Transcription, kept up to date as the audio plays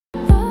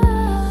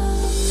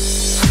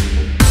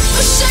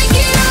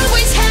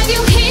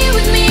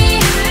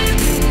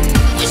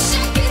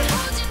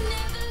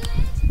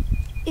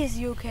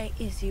okay?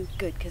 Is you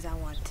good? Because I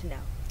want to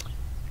know.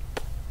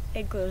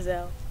 Hey,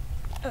 Glozell.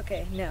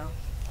 Okay, no.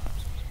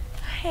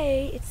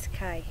 Hey, it's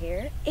Kai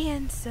here,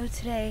 and so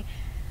today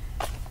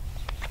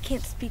I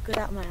can't speak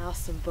without my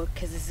awesome book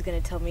because this is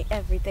going to tell me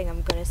everything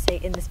I'm going to say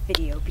in this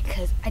video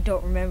because I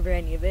don't remember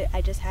any of it.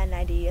 I just had an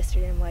idea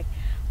yesterday and I'm like,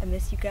 I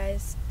miss you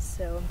guys,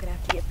 so I'm going to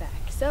have to get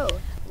back. So,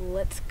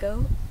 let's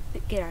go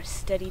get our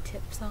study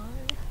tips on.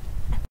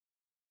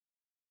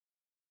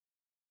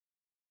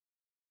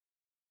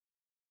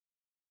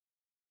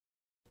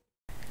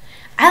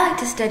 I like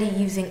to study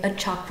using a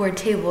chalkboard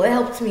table. It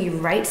helps me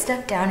write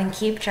stuff down and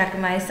keep track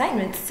of my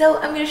assignments. So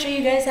I'm going to show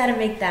you guys how to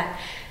make that.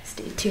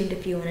 Stay tuned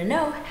if you want to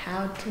know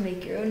how to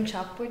make your own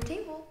chalkboard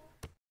table.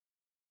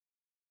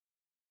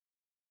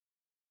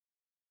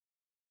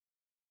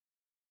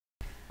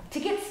 To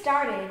get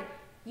started,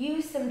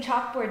 use some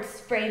chalkboard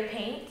spray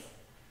paint,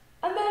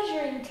 a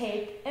measuring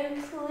tape,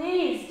 and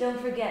please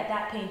don't forget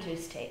that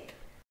painter's tape.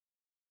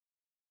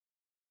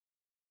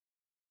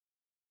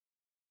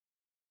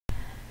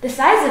 The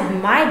size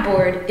of my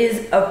board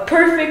is a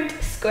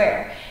perfect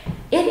square.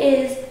 It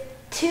is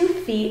 2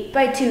 feet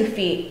by 2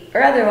 feet,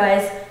 or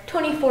otherwise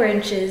 24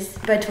 inches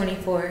by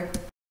 24.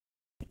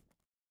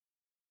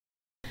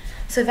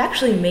 So I've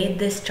actually made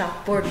this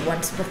chalkboard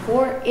once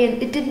before,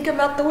 and it didn't come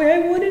out the way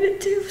I wanted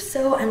it to,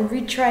 so I'm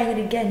retrying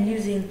it again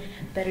using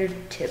better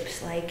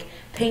tips like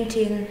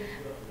painting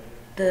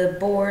the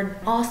board,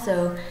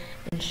 also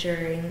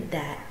ensuring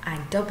that I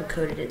double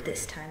coated it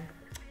this time.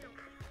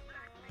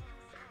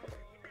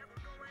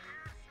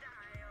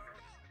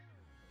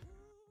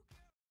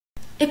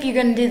 If you're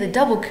going to do the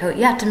double coat,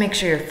 you have to make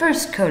sure your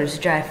first coat is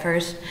dry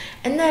first.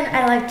 And then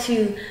I like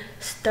to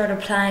start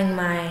applying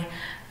my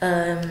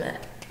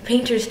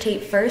painter's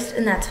tape first,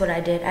 and that's what I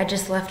did. I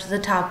just left the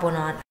top one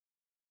on.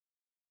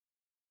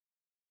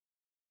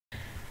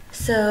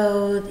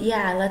 So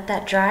yeah, I let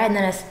that dry, and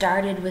then I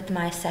started with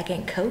my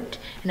second coat.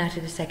 And after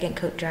the second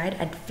coat dried,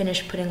 I'd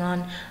finish putting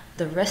on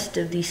the rest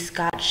of the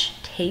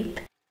Scotch tape.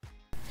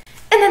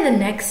 And then the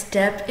next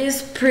step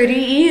is pretty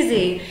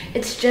easy.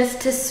 It's just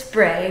to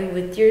spray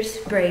with your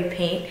spray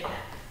paint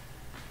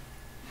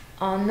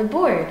on the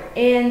board.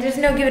 And there's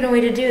no given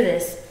way to do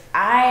this.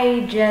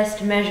 I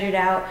just measured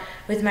out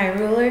with my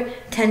ruler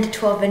 10 to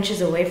 12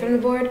 inches away from the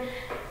board.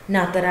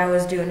 Not that I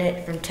was doing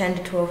it from 10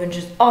 to 12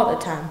 inches all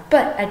the time,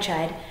 but I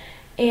tried.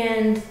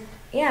 And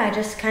yeah, I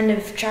just kind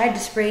of tried to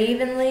spray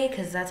evenly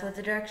because that's what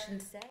the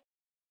directions say.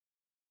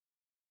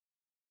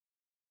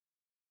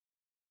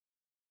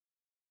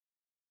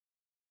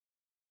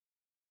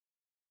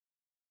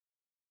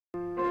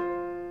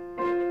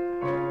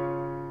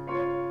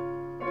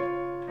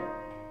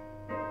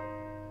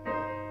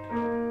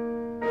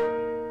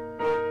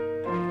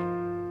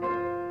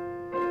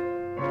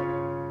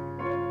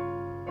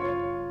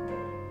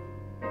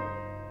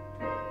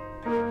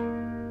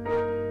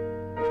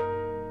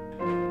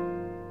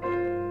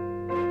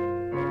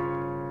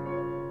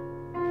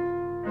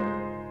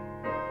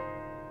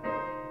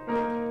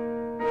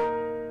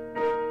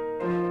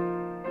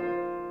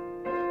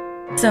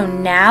 So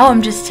now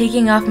I'm just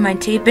taking off my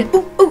tape and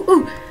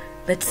ooh,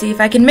 let's see if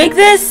I can make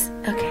this.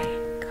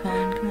 Okay,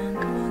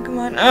 come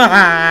on.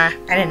 I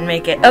didn't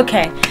make it.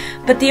 Okay,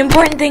 but the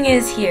important thing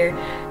is here,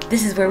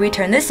 this is where we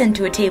turn this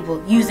into a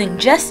table using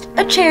just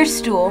a chair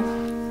stool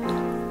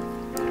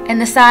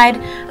and the side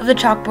of the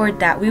chalkboard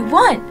that we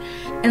want.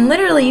 And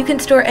literally you can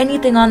store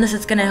anything on this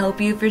that's gonna help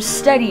you for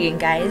studying,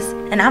 guys.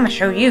 And I'm gonna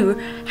show you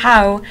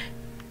how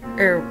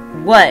or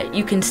what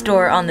you can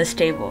store on this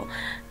table.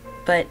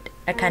 But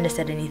I kind of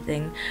said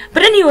anything.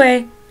 But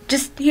anyway,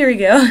 just here we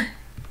go.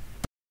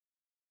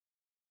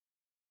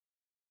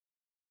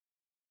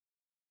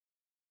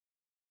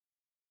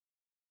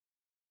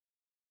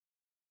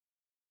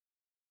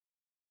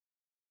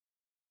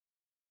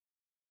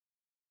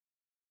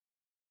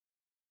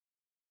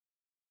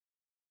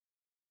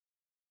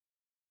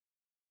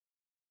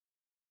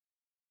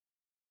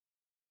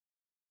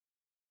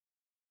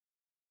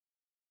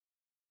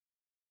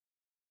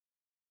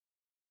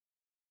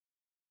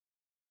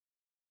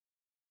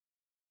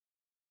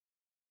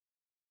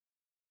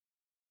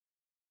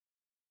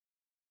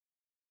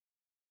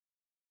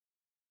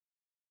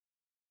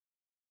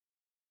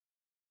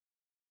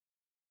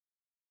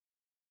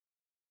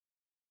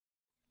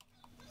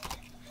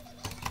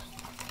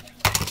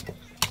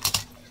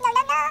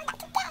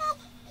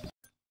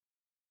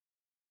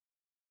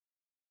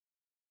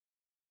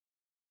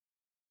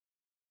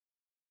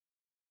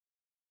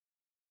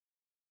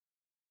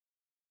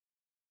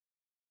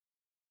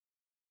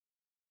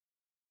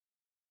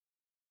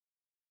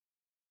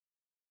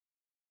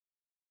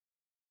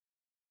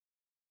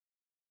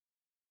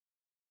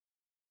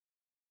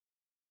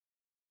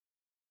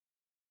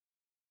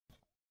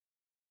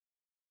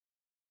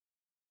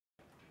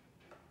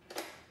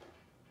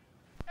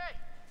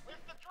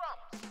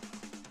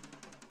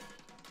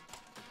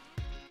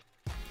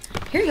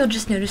 Here you'll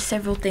just notice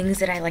several things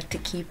that I like to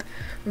keep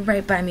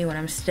right by me when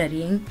I'm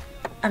studying.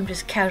 I'm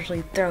just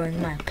casually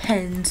throwing my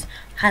pens,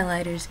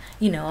 highlighters,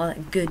 you know, all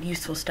that good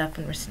useful stuff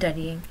when we're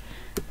studying.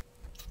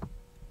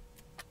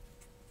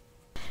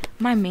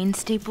 my main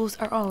staples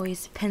are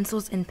always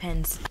pencils and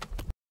pens.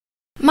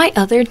 My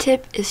other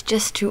tip is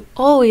just to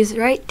always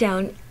write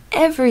down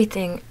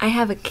everything. I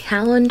have a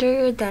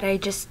calendar that I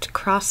just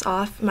cross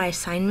off my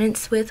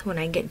assignments with when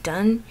I get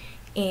done,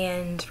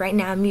 and right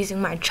now I'm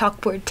using my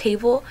chalkboard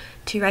table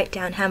to write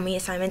down how many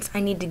assignments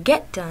I need to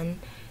get done,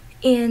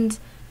 and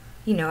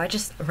I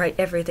just write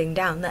everything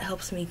down. That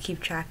helps me keep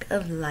track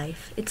of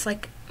life. It's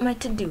like my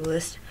to-do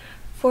list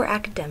for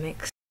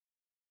academics.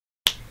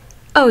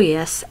 Oh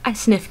yes, I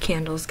sniff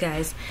candles,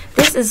 guys.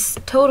 This is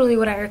totally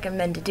what I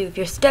recommend to do if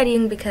you're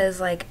studying, because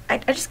I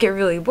just get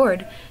really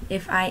bored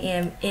if I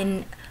am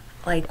in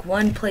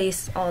one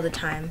place all the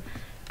time,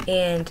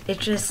 and it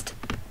just,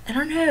 I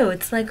don't know,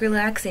 it's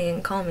relaxing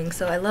and calming.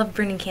 So I love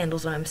burning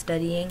candles when I'm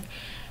studying,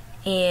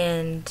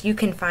 and you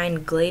can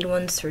find Glade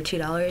ones for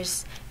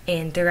 $2,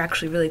 and they're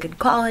actually really good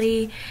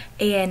quality.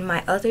 And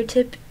my other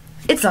tip,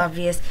 it's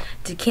obvious,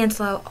 to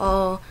cancel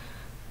out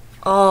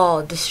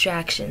all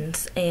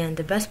distractions, and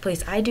the best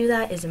place I do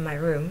that is in my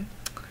room,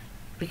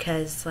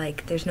 because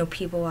there's no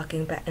people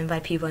walking back, and by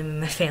people I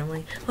mean my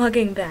family,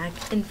 walking back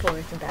and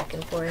forth and back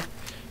and forth,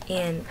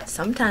 and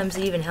sometimes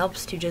it even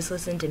helps to just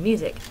listen to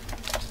music.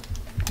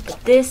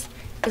 But this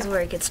is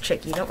where it gets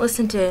tricky. Don't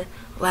listen to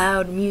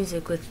loud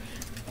music with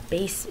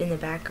bass in the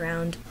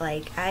background.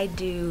 I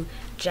do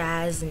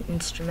jazz and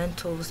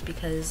instrumentals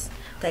because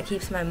that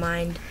keeps my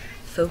mind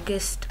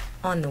focused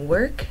on the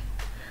work,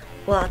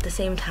 while at the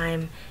same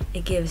time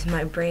it gives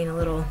my brain a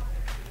little,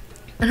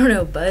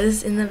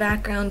 buzz in the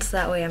background, so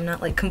that way I'm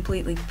not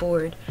completely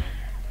bored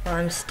while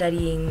I'm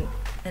studying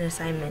an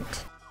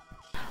assignment.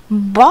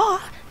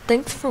 Bye!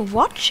 Thanks for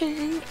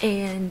watching,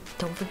 and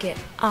don't forget,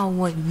 I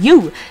want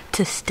you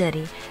to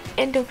study.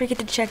 And don't forget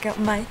to check out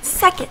my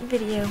second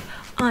video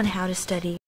on how to study.